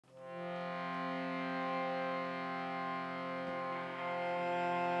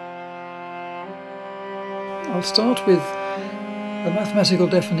I'll start with a mathematical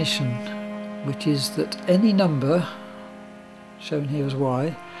definition, which is that any number, shown here as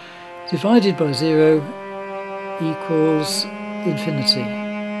y, divided by 0 equals infinity.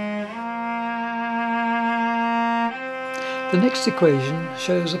 The next equation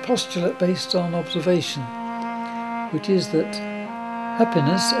shows a postulate based on observation, which is that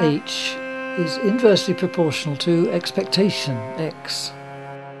happiness, h, is inversely proportional to expectation, x.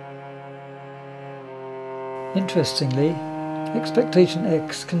 Interestingly, expectation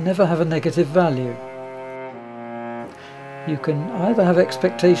x can never have a negative value. You can either have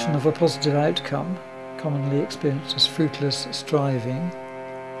expectation of a positive outcome, commonly experienced as fruitless striving,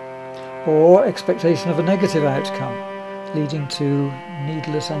 or expectation of a negative outcome, leading to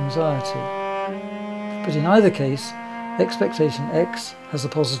needless anxiety. But in either case, expectation x has a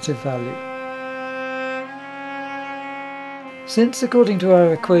positive value. Since, according to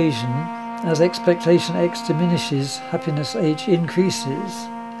our equation, as expectation x diminishes, happiness h increases,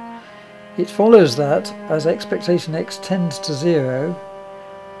 it follows that, as expectation x tends to 0,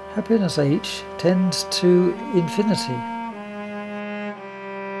 happiness h tends to infinity.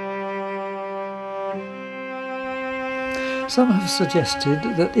 Some have suggested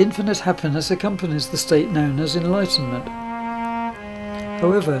that infinite happiness accompanies the state known as enlightenment.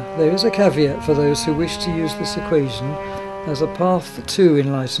 However, there is a caveat for those who wish to use this equation as a path to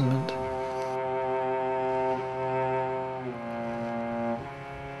enlightenment.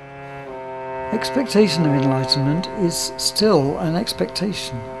 Expectation of enlightenment is still an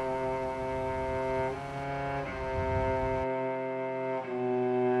expectation.